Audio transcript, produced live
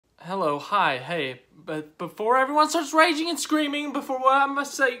hello, hi, hey. But before everyone starts raging and screaming, before what I'm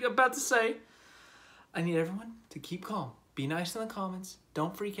about to say, I need everyone to keep calm. Be nice in the comments.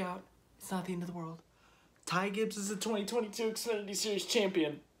 Don't freak out. It's not the end of the world. Ty Gibbs is the 2022 Xfinity Series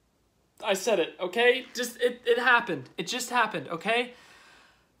champion. I said it, okay? It happened. It just happened, okay?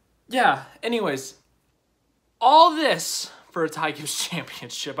 Yeah, anyways. All this for a Ty Gibbs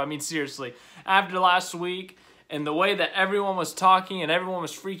championship. I mean, seriously. After last week and the way that everyone was talking and everyone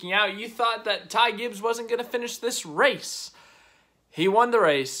was freaking out, you thought that Ty Gibbs wasn't going to finish this race. He won the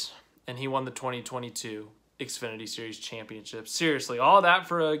race, and he won the 2022 Xfinity Series championship. Seriously, all that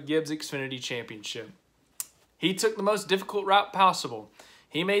for a Gibbs Xfinity championship. He took the most difficult route possible.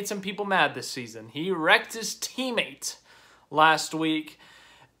 He made some people mad this season. He wrecked his teammate last week,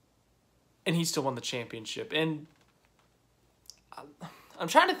 and he still won the championship. And I'm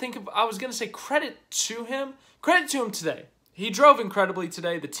trying to think of, I was going to say credit to him. Credit to him today. He drove incredibly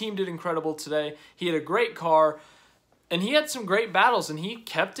today. The team did incredible today. He had a great car, and he had some great battles, and he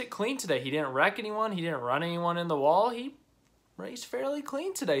kept it clean today. He didn't wreck anyone. He didn't run anyone in the wall. He raced fairly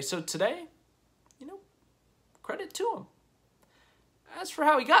clean today. So today, you know, credit to him. As for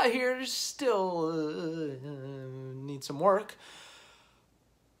how he got here, still needs some work.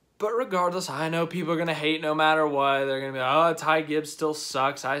 But regardless, I know people are going to hate no matter what. They're going to be, oh, Ty Gibbs still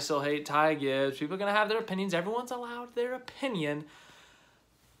sucks. I still hate Ty Gibbs. People are going to have their opinions. Everyone's allowed their opinion.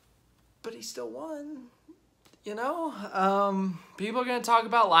 But he still won, you know? People are going to talk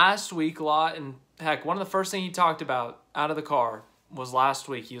about last week a lot. And heck, one of the first things he talked about out of the car was last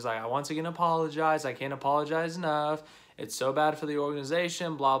week. He was like, I once again apologize. I can't apologize enough. It's so bad for the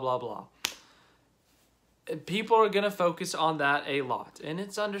organization, blah, blah, blah. People are going to focus on that a lot, and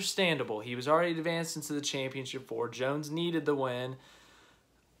it's understandable. He was already advanced into the championship four. Jones needed the win,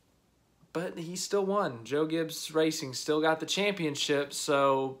 but he still won. Joe Gibbs Racing still got the championship,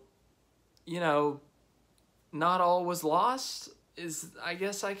 so, you know, not all was lost, I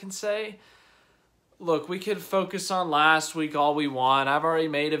guess I can say. Look, we could focus on last week all we want. I've already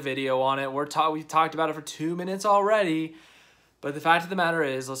made a video on it. We talked about it for 2 minutes already. But the fact of the matter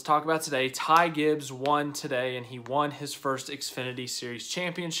is, let's talk about today. Ty Gibbs won today, and he won his first Xfinity Series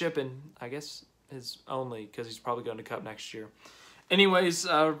championship, and I guess his only, because he's probably going to Cup next year. Anyways,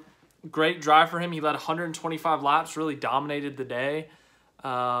 great drive for him. He led 125 laps, really dominated the day.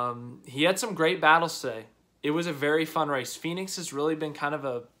 He had some great battles today. It was a very fun race. Phoenix has really been kind of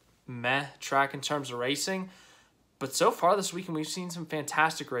a meh track in terms of racing. But so far this weekend, we've seen some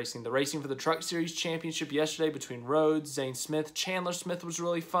fantastic racing. The racing for the Truck Series Championship yesterday between Rhodes, Zane Smith, Chandler Smith was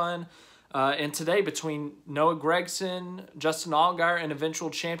really fun. And today between Noah Gragson, Justin Allgaier, and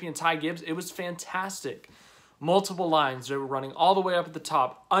eventual champion Ty Gibbs, it was fantastic. Multiple lines. They were running all the way up at the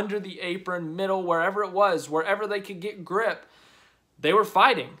top, under the apron, middle, wherever it was, wherever they could get grip. They were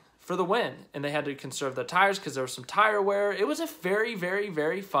fighting for the win, and they had to conserve their tires because there was some tire wear. It was a very, very,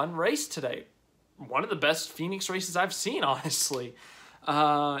 very fun race today. One of the best Phoenix races I've seen, honestly,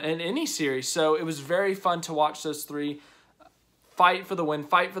 in any series. So it was very fun to watch those three fight for the win,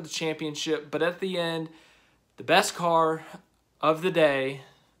 fight for the championship. But at the end, the best car of the day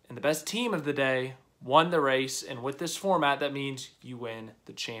and the best team of the day won the race. And with this format, that means you win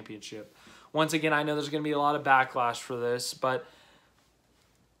the championship. Once again, I know there's going to be a lot of backlash for this, but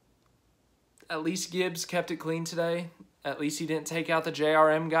at least Gibbs kept it clean today. At least he didn't take out the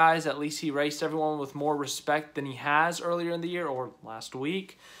JRM guys. At least he raced everyone with more respect than he has earlier in the year or last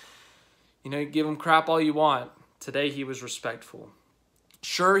week. You know, you give him crap all you want. Today he was respectful.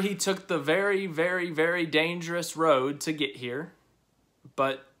 Sure, he took the very, very, very dangerous road to get here.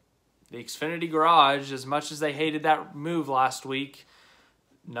 But the Xfinity Garage, as much as they hated that move last week,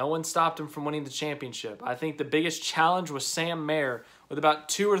 no one stopped him from winning the championship. I think the biggest challenge was Sam Mayer. With about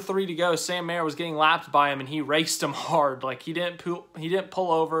 2 or 3 to go, Sam Mayer was getting lapped by him, and he raced him hard. Like, he didn't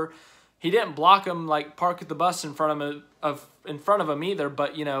pull over. He didn't block him, like, park at the bus in front of him either.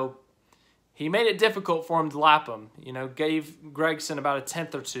 But, you know, he made it difficult for him to lap him. You know, gave Gragson about a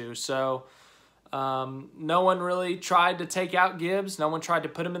tenth or two. So, no one really tried to take out Gibbs. No one tried to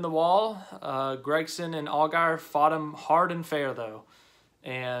put him in the wall. Gragson and Allgaier fought him hard and fair, though.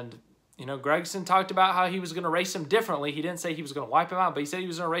 And, you know, Gragson talked about how he was going to race him differently. He didn't say he was going to wipe him out, but he said he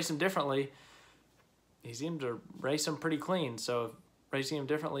was going to race him differently. He seemed to race him pretty clean. So if racing him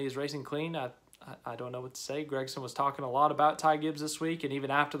differently is racing clean, I don't know what to say. Gragson was talking a lot about Ty Gibbs this week, and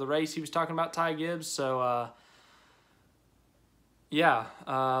even after the race, he was talking about Ty Gibbs. So, yeah,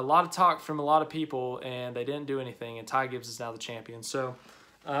 a lot of talk from a lot of people, and they didn't do anything, and Ty Gibbs is now the champion. So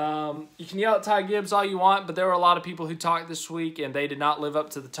you can yell at Ty Gibbs all you want, but there were a lot of people who talked this week, and they did not live up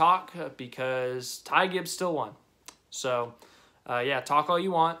to the talk because Ty Gibbs still won. So, yeah, talk all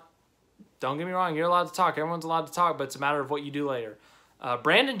you want. Don't get me wrong, you're allowed to talk. Everyone's allowed to talk, but it's a matter of what you do later.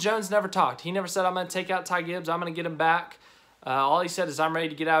 Brandon Jones never talked. He never said, I'm going to take out Ty Gibbs. I'm going to get him back. All he said is, I'm ready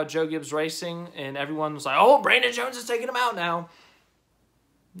to get out of Joe Gibbs Racing. And everyone was like, oh, Brandon Jones is taking him out now.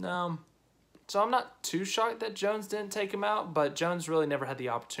 No. So I'm not too shocked that Jones didn't take him out, but Jones really never had the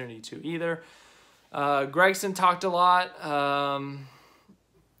opportunity to either. Gragson talked a lot.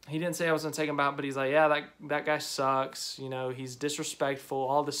 He didn't say I was going to take him out, but he's like, yeah, that guy sucks. You know, he's disrespectful,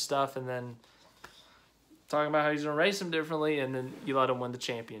 all this stuff, and then talking about how he's going to race him differently, and then you let him win the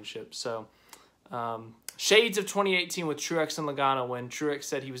championship. So, shades of 2018 with Truex and Logano when Truex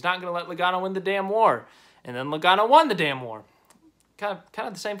said he was not going to let Logano win the damn war, and then Logano won the damn war. Kind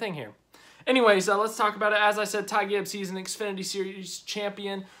of the same thing here. Anyways, let's talk about it. As I said, Ty Gibbs, he's an Xfinity Series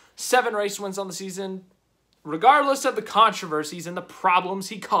champion, 7 race wins on the season. Regardless of the controversies and the problems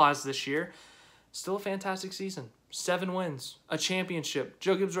he caused this year, still a fantastic season. 7 wins, a championship.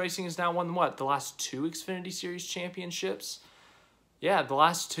 Joe Gibbs Racing has now won, what, the last 2 Xfinity Series championships? Yeah, the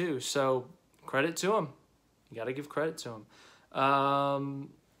last 2. So, credit to him. You got to give credit to him.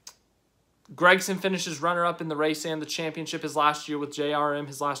 Gragson finishes runner-up in the race and the championship his last year with JRM,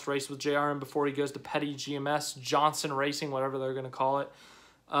 his last race with JRM before he goes to Petty GMS, Johnson Racing, whatever they're going to call it.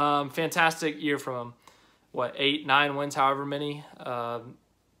 Fantastic year from him. What, 8, 9 wins, however many.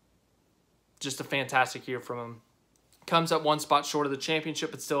 Just a fantastic year from him. Comes up 1 spot short of the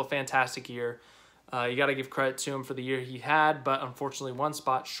championship, but still a fantastic year. You got to give credit to him for the year he had, but unfortunately 1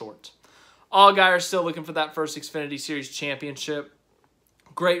 spot short. Allgaier still looking for that first Xfinity Series championship.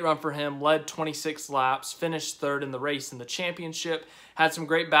 Great run for him. Led 26 laps. Finished 3rd in the race in the championship. Had some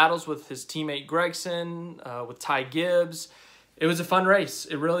great battles with his teammate Gragson, with Ty Gibbs. It was a fun race.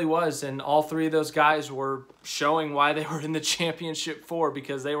 It really was. And all 3 of those guys were showing why they were in the championship 4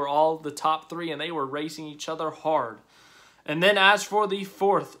 because they were all the top 3 and they were racing each other hard. And then as for the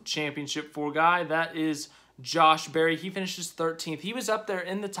 4th championship 4 guy, that is Josh Berry. He finishes 13th. He was up there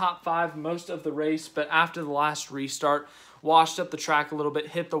in the top 5 most of the race, but after the last restart, washed up the track a little bit,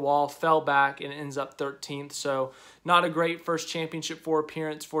 hit the wall, fell back, and ends up 13th. So not a great first championship 4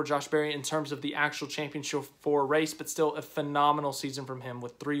 appearance for Josh Berry in terms of the actual championship 4 race, but still a phenomenal season from him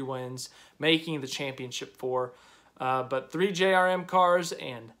with 3 wins, making the championship 4. But 3 JRM cars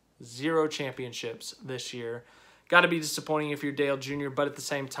and 0 championships this year. Got to be disappointing if you're Dale Jr., but at the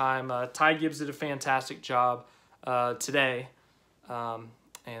same time, Ty Gibbs did a fantastic job today.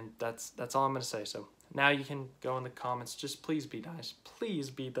 And that's all I'm going to say. So now you can go in the comments. Just please be nice. Please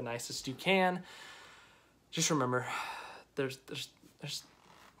be the nicest you can. Just remember, there's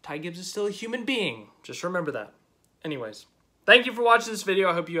Ty Gibbs is still a human being. Just remember that. Anyways, thank you for watching this video.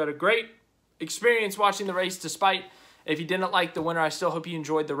 I hope you had a great experience watching the race. Despite if you didn't like the winner, I still hope you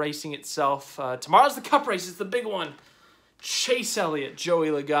enjoyed the racing itself. Tomorrow's the Cup race. It's the big one. Chase Elliott, Joey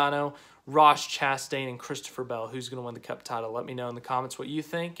Logano, Ross Chastain, and Christopher Bell. Who's going to win the Cup title? Let me know in the comments what you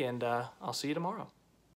think, and I'll see you tomorrow.